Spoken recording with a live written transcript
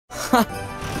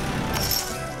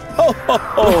Ho, ho,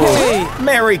 ho! Hey.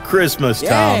 Merry Christmas,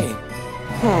 Tom.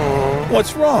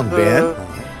 What's wrong, Ben?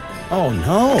 Oh,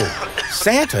 no.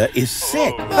 Santa is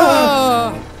sick.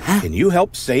 Can you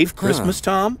help save Christmas,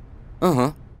 Tom?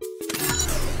 Uh-huh.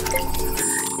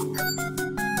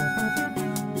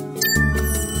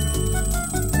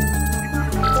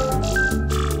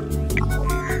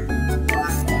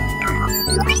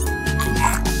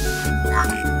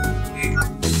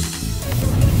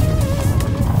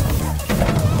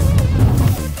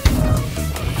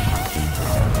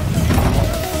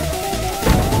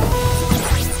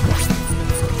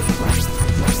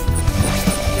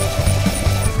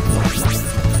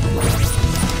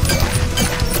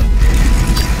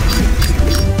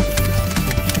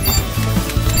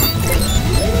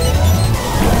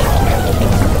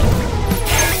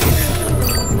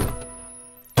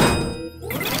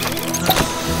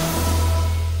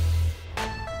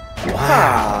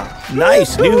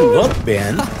 Nice new look,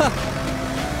 Ben.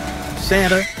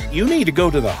 Santa, you need to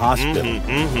go to the hospital.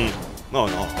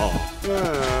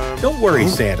 Don't worry,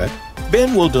 Santa.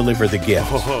 Ben will deliver the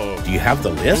gifts. Do you have the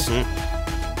list?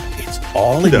 It's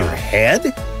all in your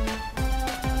head?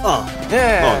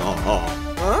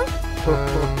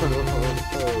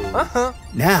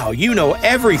 Now you know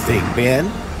everything, Ben.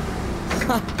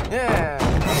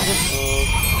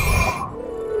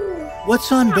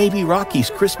 What's on Baby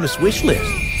Rocky's Christmas wish list?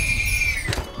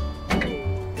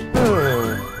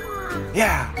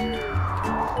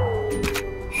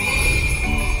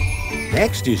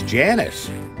 Next is Janice.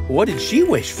 What did she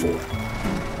wish for?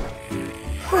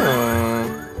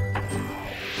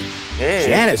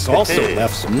 Janice also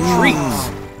left some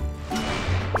treats.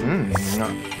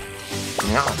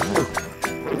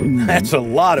 That's a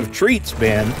lot of treats,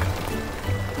 Ben.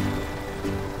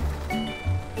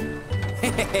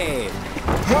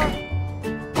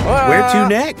 Where to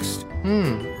next?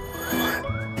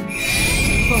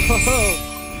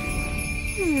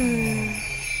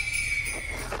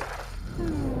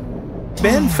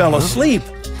 Ben fell asleep.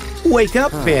 Wake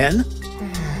up, Ben.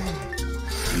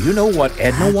 Do you know what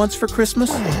Edna wants for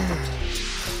Christmas?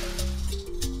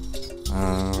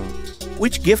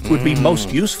 Which gift would be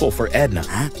most useful for Edna?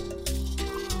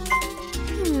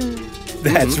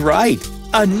 That's right,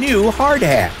 a new hard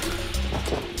hat.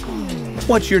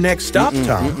 What's your next stop,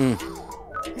 Tom?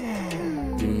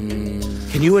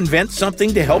 Can you invent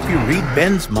something to help you read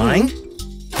Ben's mind?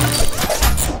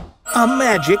 A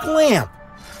magic lamp.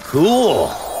 Cool.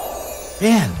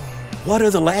 Ben, what are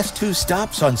the last two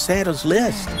stops on Santa's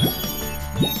list?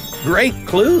 Great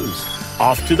clues.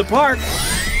 Off to the park.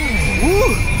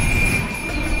 Woo.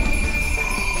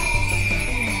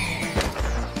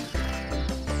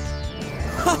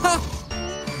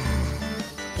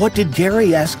 What did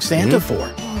Gary ask Santa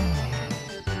for?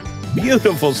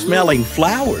 Beautiful smelling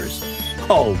flowers.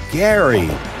 Oh, Gary.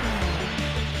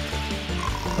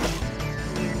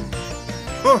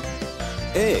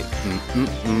 Hey.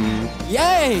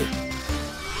 Yay!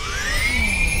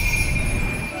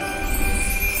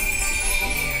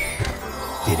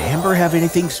 Did Amber have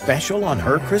anything special on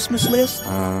her Christmas list?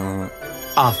 A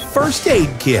first aid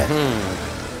kit.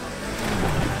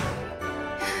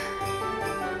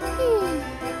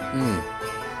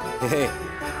 Hey.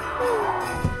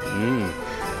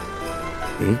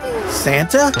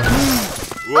 Santa?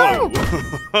 Whoa!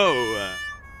 Whoa!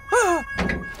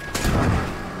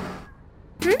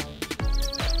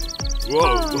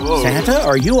 Santa,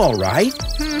 are you all right?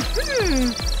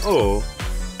 Oh.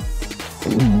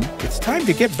 It's time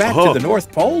to get back to the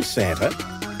North Pole, Santa.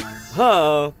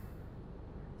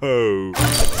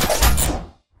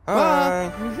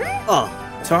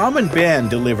 Tom and Ben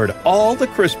delivered all the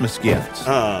Christmas gifts.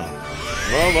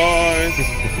 Bye-bye.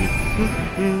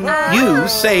 You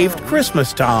saved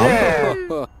Christmas, Tom.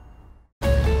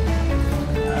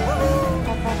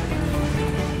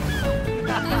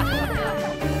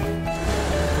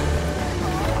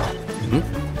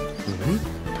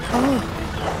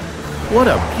 What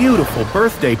a beautiful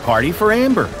birthday party for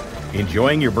Amber.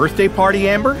 Enjoying your birthday party,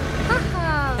 Amber?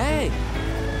 Hey.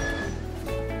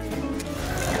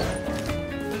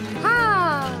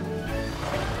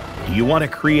 Do you want to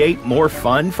create more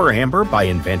fun for Amber by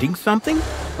inventing something?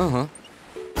 Uh-huh.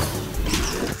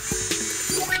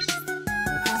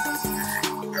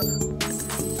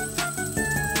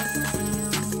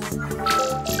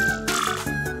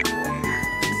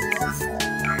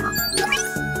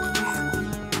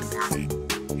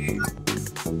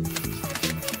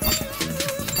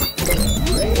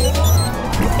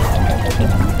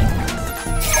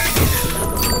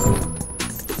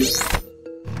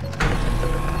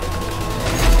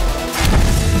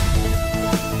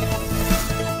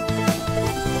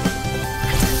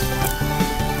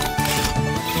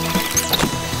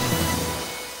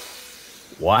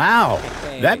 Wow,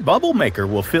 that bubble maker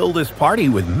will fill this party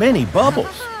with many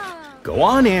bubbles. Go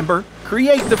on, Amber,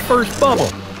 create the first bubble.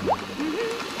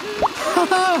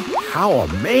 How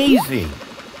amazing!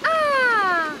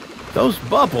 Those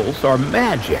bubbles are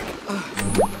magic.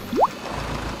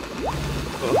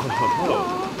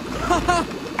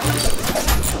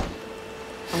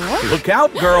 Look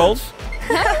out, girls!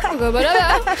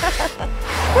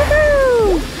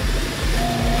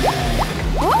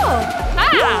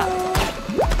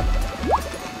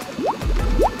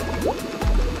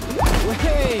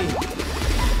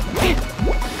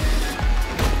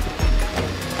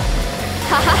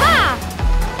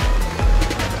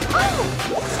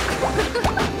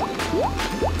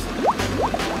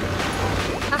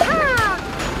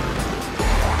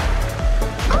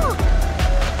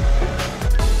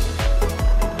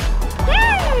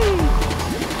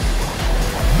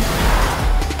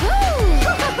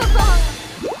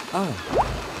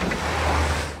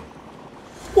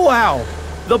 Wow,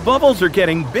 the bubbles are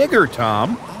getting bigger,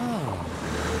 Tom.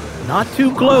 Not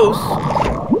too close.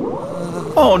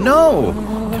 Oh no,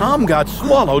 Tom got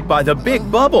swallowed by the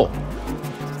big bubble.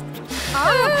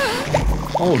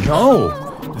 Oh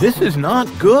no, this is not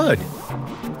good.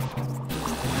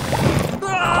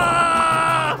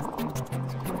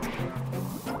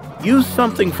 Use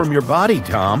something from your body,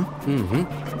 Tom.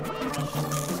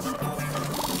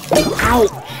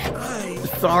 Ouch!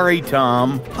 Sorry,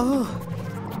 Tom.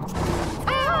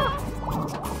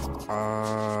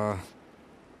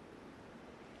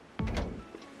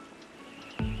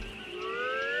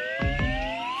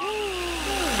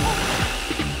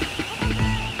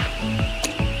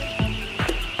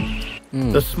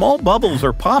 The small bubbles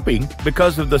are popping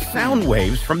because of the sound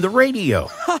waves from the radio.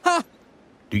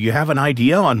 Do you have an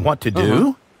idea on what to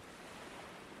do?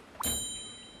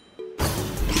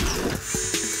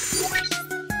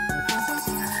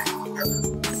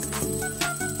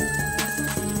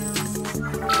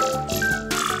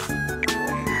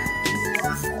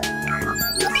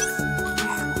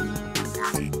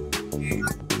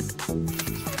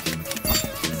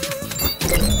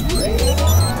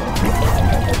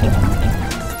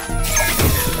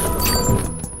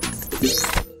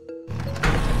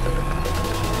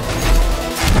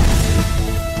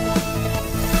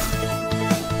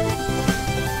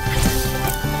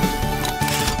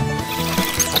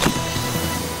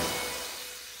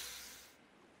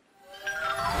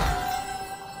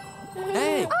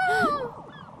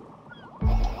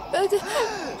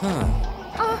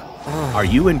 Are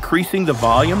you increasing the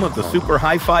volume of the super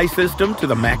hi-fi system to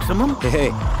the maximum? Hey.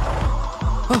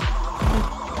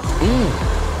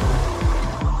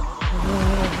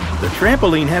 The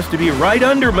trampoline has to be right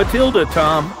under Matilda,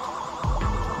 Tom.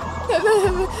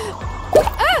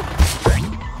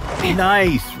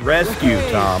 Nice rescue,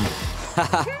 Tom.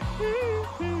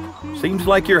 Seems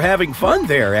like you're having fun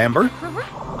there, Amber.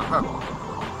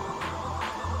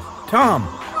 Tom,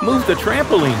 move the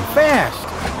trampoline fast.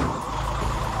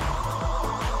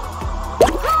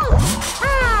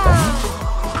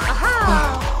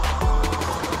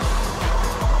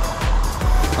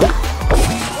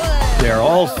 They're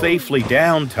all safely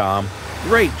down, Tom.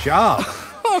 Great job.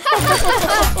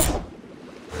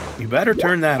 You better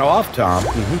turn that off, Tom.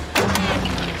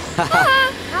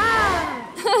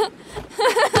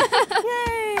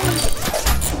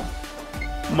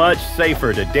 Much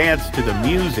safer to dance to the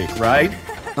music, right?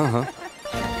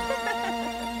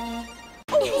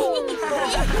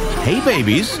 Hey,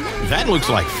 babies. That looks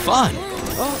like fun.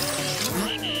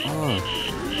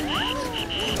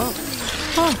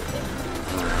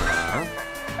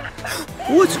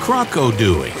 What's Croco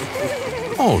doing?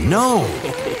 Oh, no.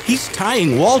 He's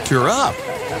tying Walter up.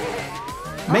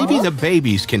 Maybe the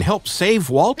babies can help save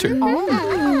Walter.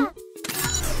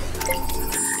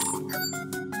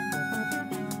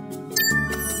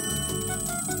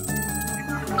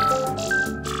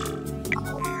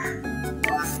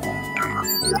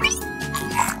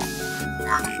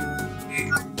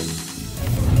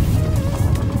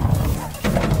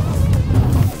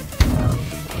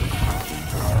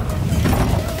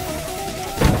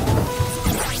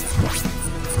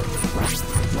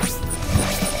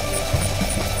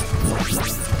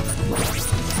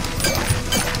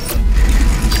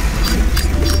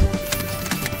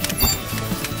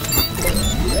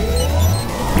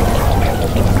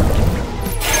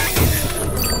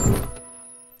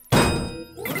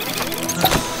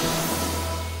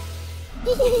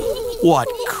 What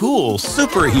cool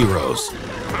superheroes!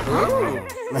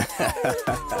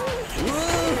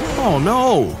 Oh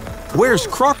no! Where's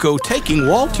Croco taking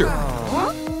Walter?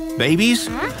 Babies,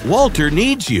 Walter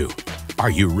needs you.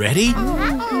 Are you ready?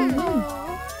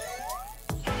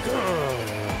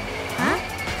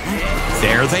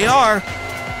 There they are.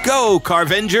 Go,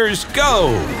 Carvengers, go!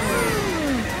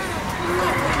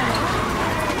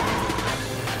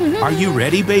 Are you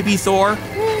ready, baby Thor?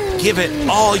 Give it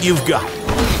all you've got.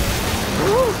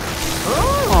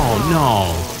 Oh,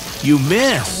 no. You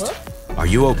missed. Are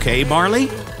you okay, Marley?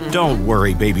 Don't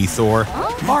worry, baby Thor.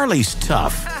 Marley's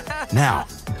tough. Now,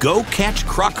 go catch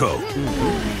Croco.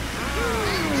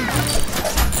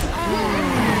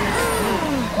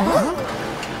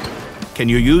 Can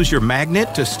you use your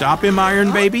magnet to stop him,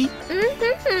 Iron Baby?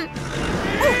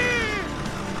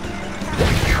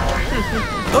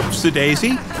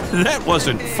 Oops-a-daisy. That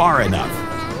wasn't far enough.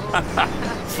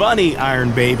 Funny,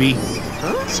 Iron Baby.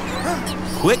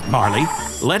 Quick, Marley.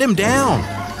 Let him down.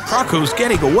 Croco's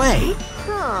getting away.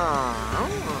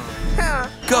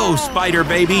 Go, Spider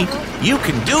Baby. You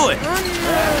can do it.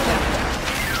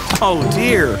 Oh,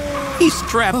 dear. He's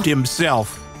trapped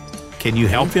himself. Can you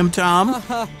help him, Tom?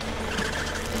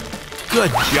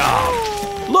 Good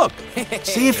job. Look,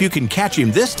 see if you can catch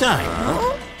him this time.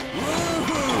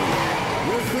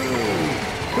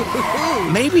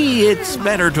 Maybe it's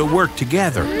better to work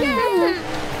together.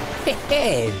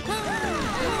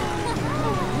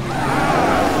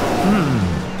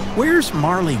 Where's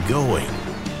Marley going?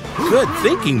 Good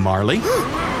thinking, Marley.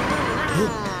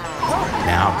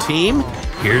 Now, team,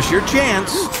 here's your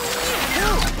chance.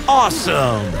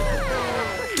 Awesome!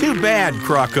 Too bad,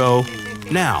 Croco.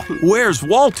 Now, where's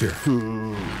Walter?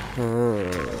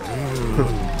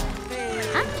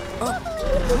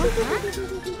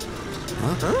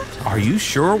 Are you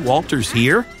sure Walter's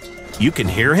here? You can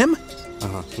hear him?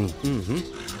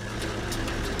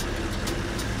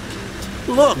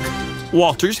 Look,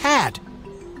 Walter's hat.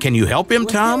 Can you help him,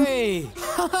 Tom?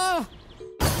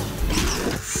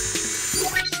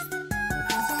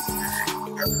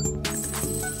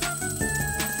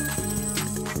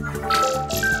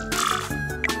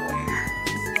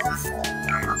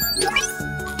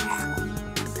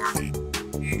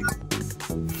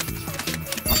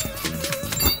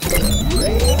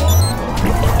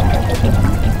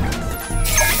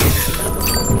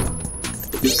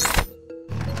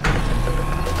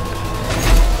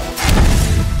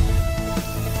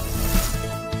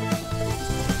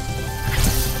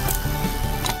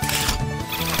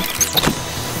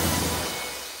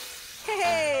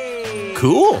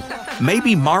 Cool.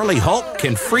 Maybe Marley Hulk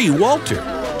can free Walter.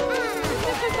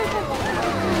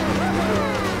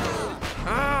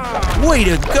 Way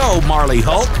to go, Marley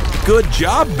Hulk. Good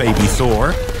job, baby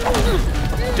Thor.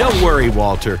 Don't worry,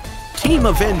 Walter. Team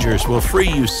Avengers will free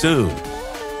you soon.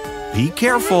 Be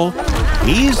careful.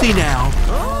 Easy now.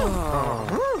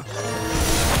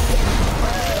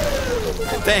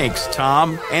 Thanks,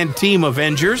 Tom and Team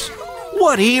Avengers.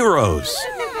 What heroes!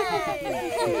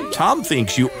 Tom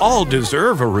thinks you all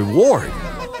deserve a reward.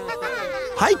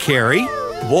 Hi, Carrie.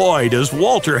 Boy, does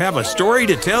Walter have a story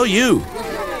to tell you.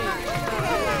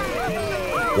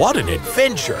 What an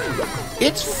adventure.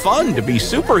 It's fun to be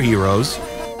superheroes.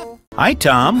 Hi,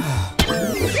 Tom.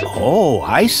 Oh,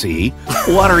 I see.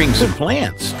 Watering some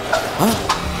plants.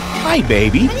 Hi,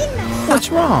 baby.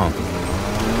 What's wrong?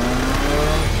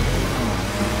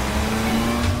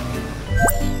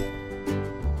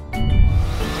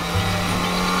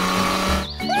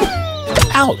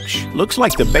 Ouch! Looks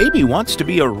like the baby wants to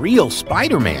be a real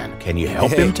Spider-Man. Can you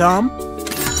help him, Tom?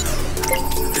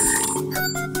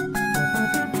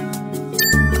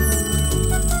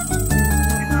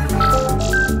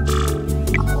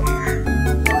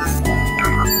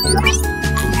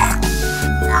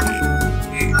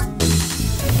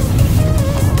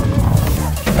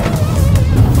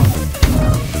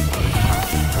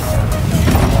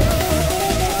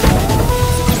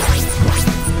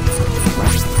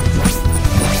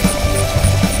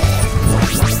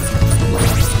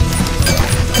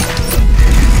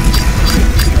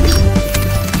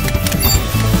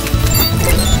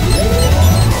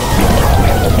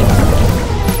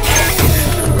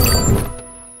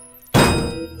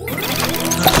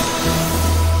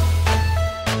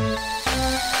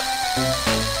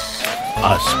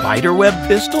 A spiderweb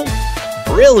pistol?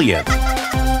 Brilliant!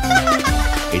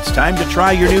 It's time to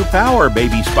try your new power,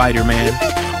 baby Spider-Man.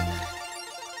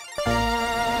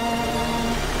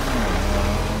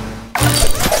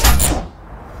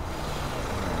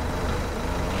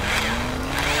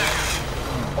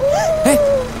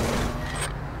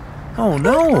 Oh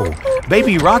no!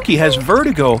 Baby Rocky has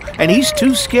vertigo and he's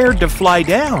too scared to fly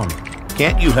down.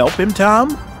 Can't you help him,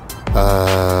 Tom?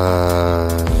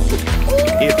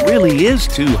 It really is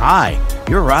too high.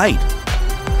 You're right.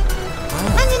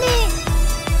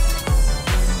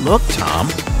 Look, Tom.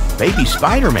 Baby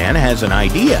Spider-Man has an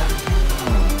idea.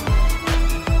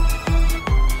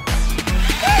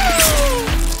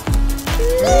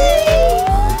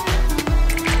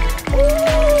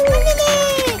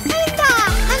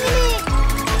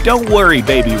 Don't worry,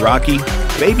 Baby Rocky.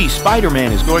 Baby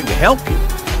Spider-Man is going to help you.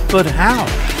 But how?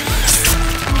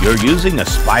 You're using a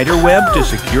spider web to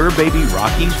secure Baby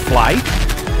Rocky's flight?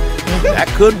 That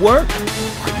could work.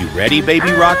 Are you ready,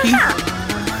 Baby Rocky?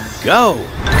 Go!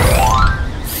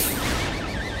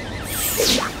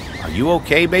 Are you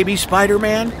okay, Baby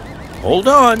Spider-Man? Hold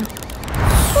on.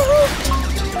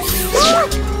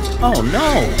 Oh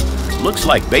no! Looks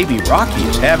like Baby Rocky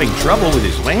is having trouble with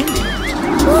his landing.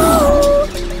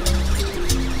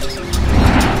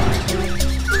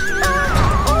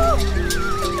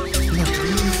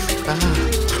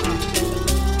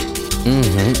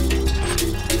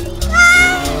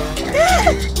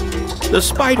 The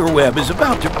spider web is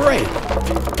about to break.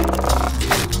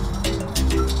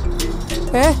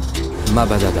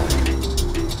 Mabadada.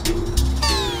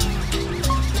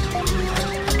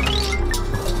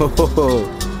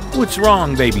 What's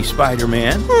wrong, Baby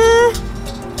Spider-Man?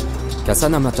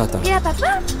 Kasana matata. Ya,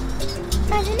 papa.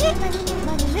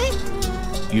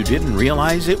 You didn't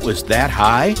realize it was that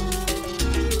high?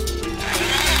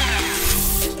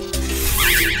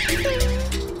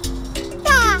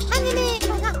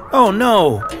 Oh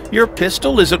no, your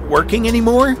pistol isn't working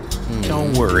anymore?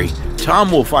 Don't worry, Tom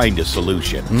will find a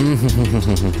solution.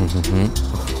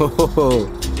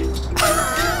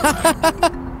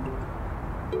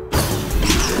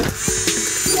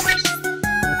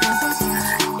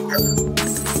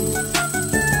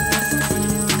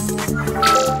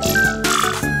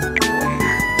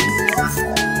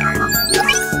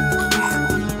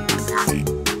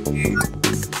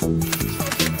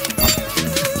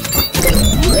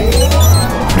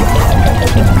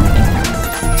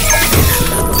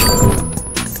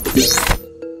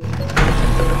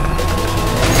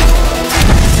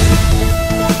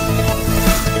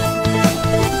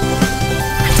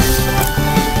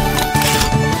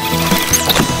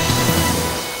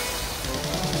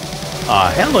 A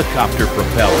helicopter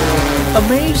propeller.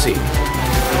 Amazing.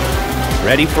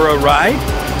 Ready for a ride?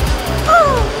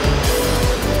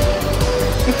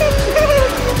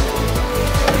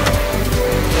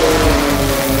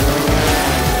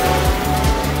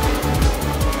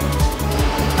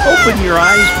 Open your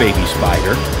eyes, Baby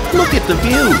Spider. Look at the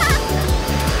view.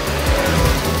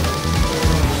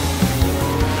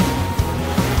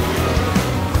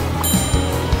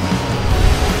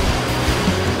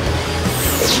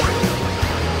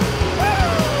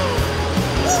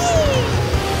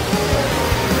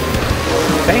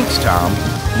 Thanks, Tom.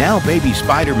 Now Baby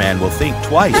Spider-Man will think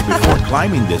twice before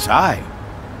climbing this high.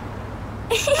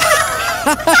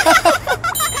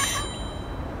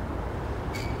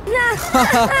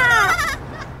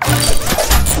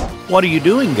 What are you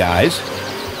doing, guys?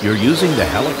 You're using the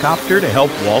helicopter to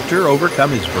help Walter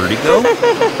overcome his vertigo?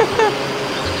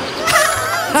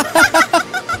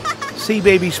 See,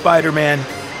 Baby Spider-Man,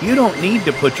 you don't need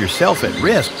to put yourself at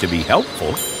risk to be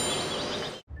helpful.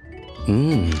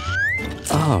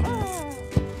 Oh.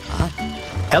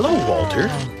 Hello, Walter.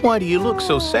 Why do you look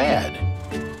so sad?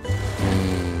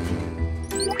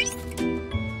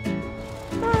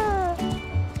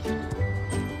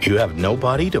 You have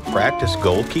nobody to practice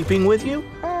goalkeeping with you?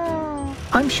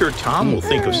 I'm sure Tom will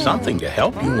think of something to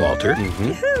help you, Walter.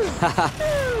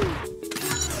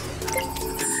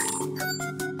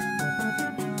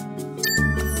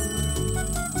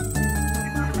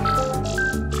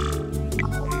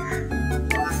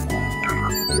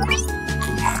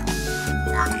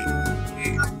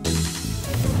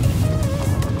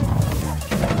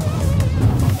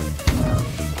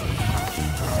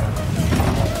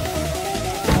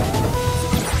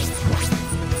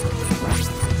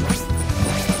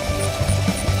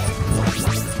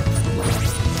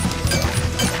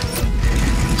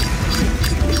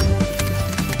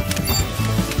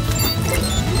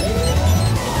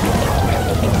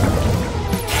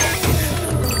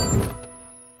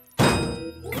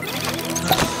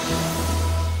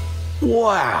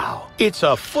 Wow, it's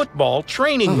a football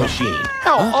training machine.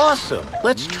 How awesome.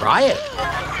 Let's try it.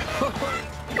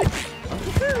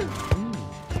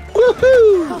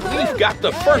 Woohoo! We've got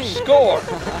the first score.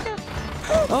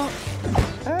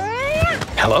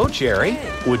 Hello, Jerry.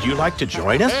 Would you like to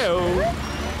join us?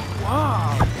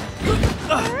 Wow.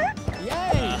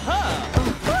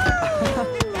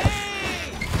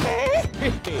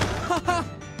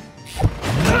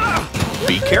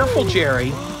 Be careful,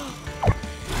 Jerry.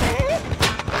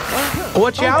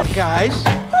 Watch out, guys.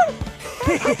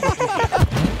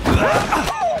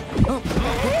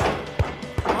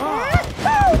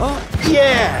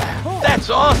 Yeah, that's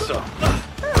awesome.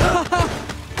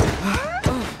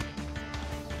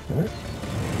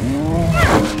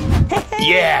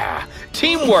 Yeah,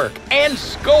 teamwork and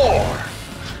score.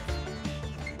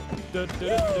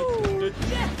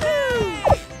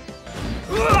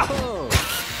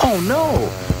 Oh no!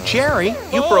 Jerry,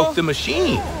 you broke the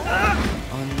machine.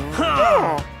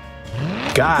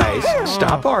 Guys,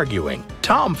 stop arguing.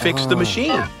 Tom fixed the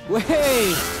machine.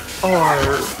 Wait!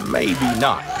 Or maybe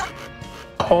not.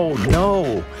 Oh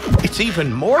no! It's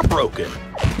even more broken.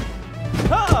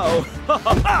 Oh!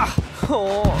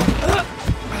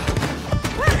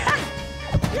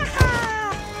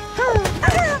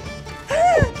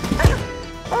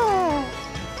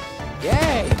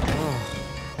 Yay!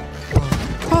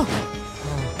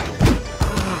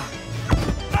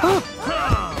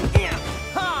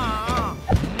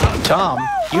 Tom,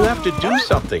 you have to do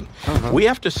something. We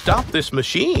have to stop this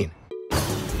machine.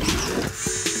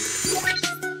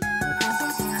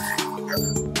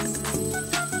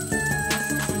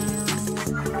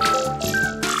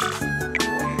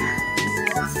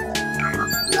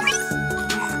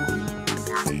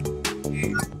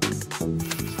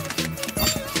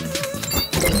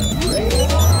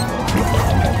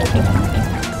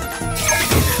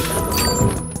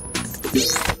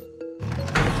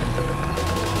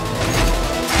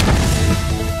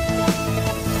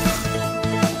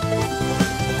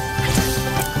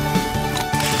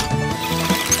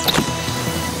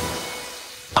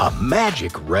 A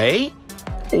magic ray?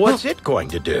 What's it going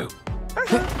to do?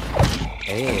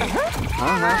 Hey!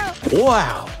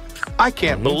 Wow! I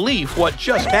can't believe what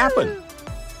just happened.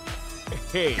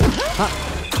 Hey!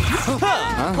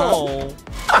 Oh!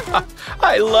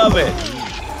 I love it.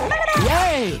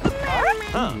 Yay!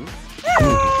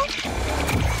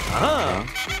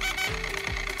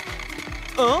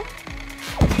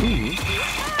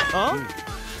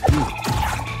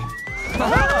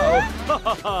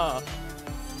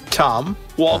 Tom,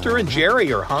 Walter, and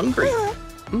Jerry are hungry.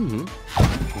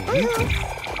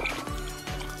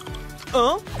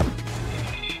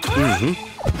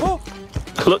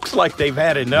 Looks like they've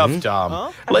had enough,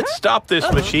 Tom. Let's stop this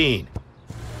machine.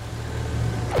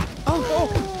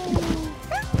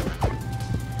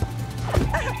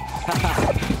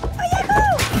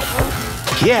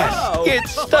 Yes, it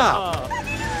stopped.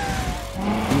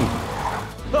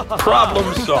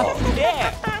 Problem solved.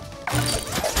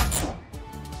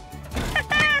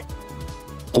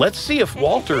 Let's see if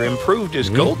Walter improved his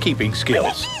goalkeeping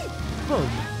skills.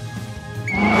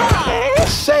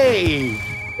 Save!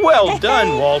 Well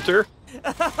done, Walter.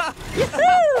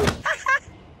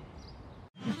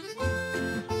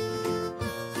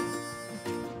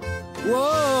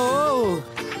 Whoa!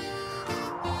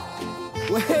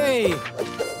 Wait!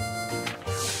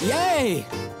 Yay!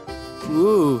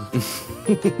 Woo!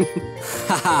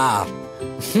 Haha!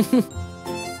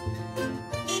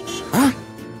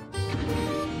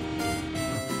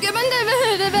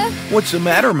 What's the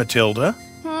matter, Matilda?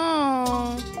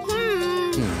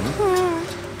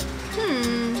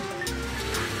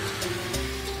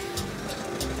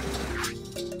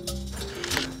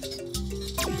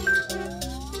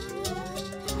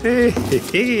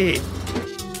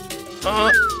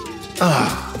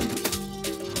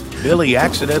 Billy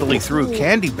accidentally threw a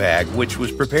candy bag, which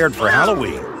was prepared for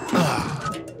Halloween.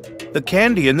 The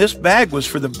candy in this bag was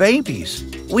for the babies.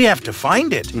 We have to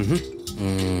find it.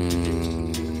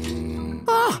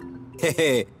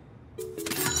 Hey!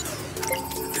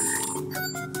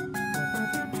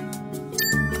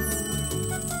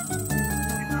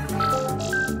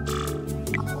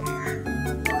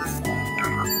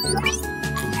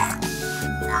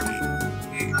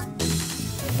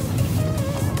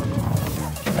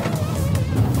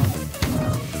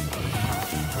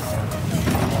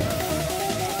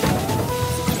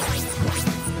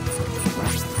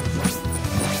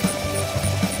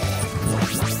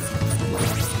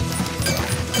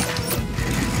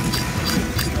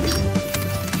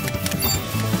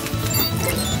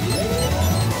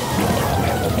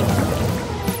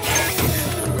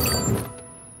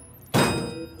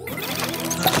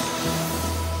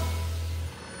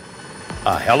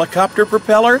 A helicopter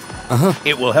propeller?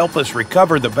 It will help us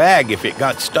recover the bag if it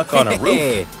got stuck on a roof.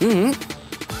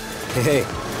 Hey!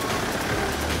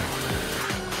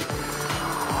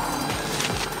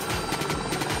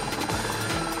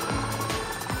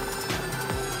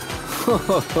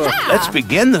 Let's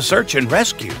begin the search and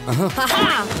rescue.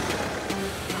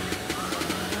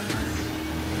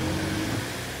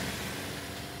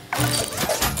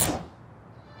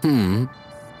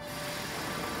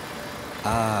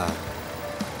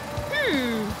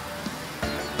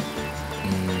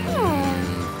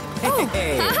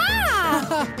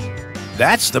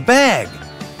 That's the bag.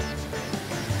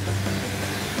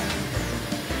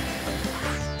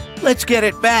 Let's get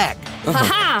it back.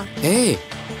 Hey!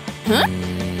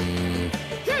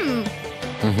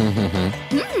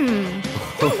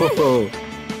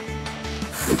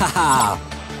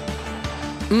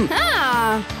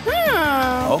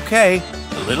 Okay,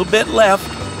 a little bit left.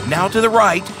 Now to the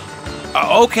right.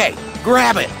 Okay,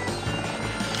 grab it.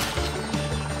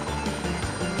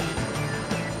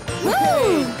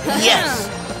 Yes,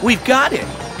 we've got it.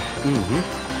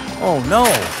 Oh no,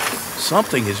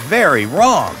 something is very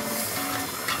wrong.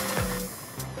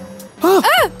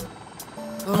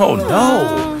 Oh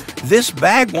no, this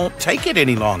bag won't take it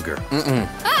any longer.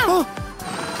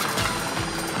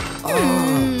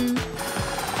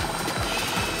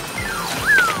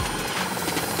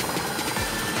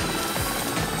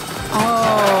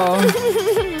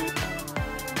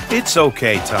 It's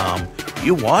okay, Tom.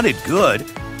 You wanted good.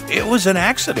 It was an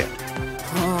accident.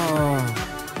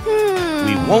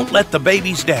 We won't let the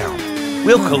babies down.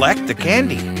 We'll collect the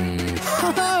candy.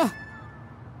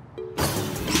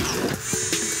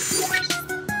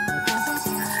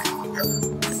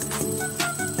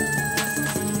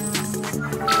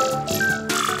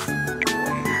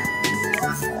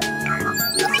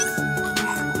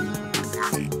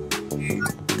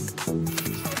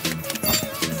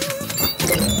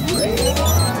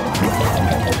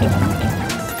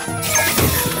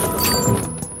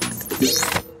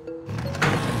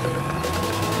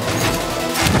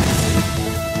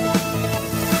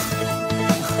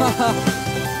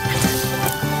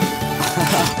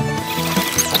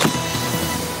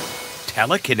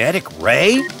 Telekinetic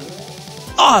ray?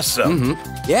 Awesome!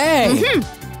 Yay!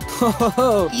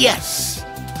 Yes!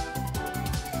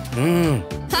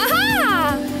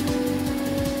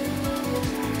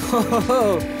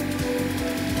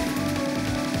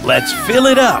 Let's fill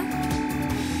it up.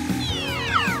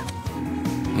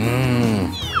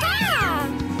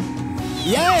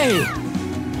 Yay!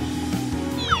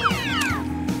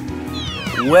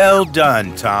 Well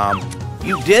done, Tom.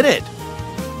 You did it.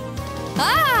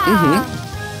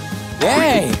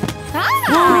 Yay!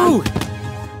 Woo!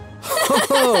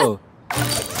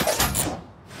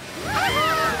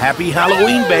 Happy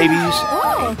Halloween, babies.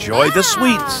 Enjoy the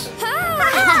sweets.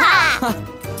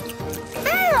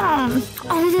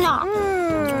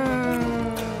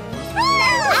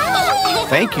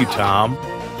 Thank you, Tom.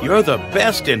 You're the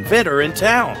best inventor in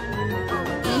town.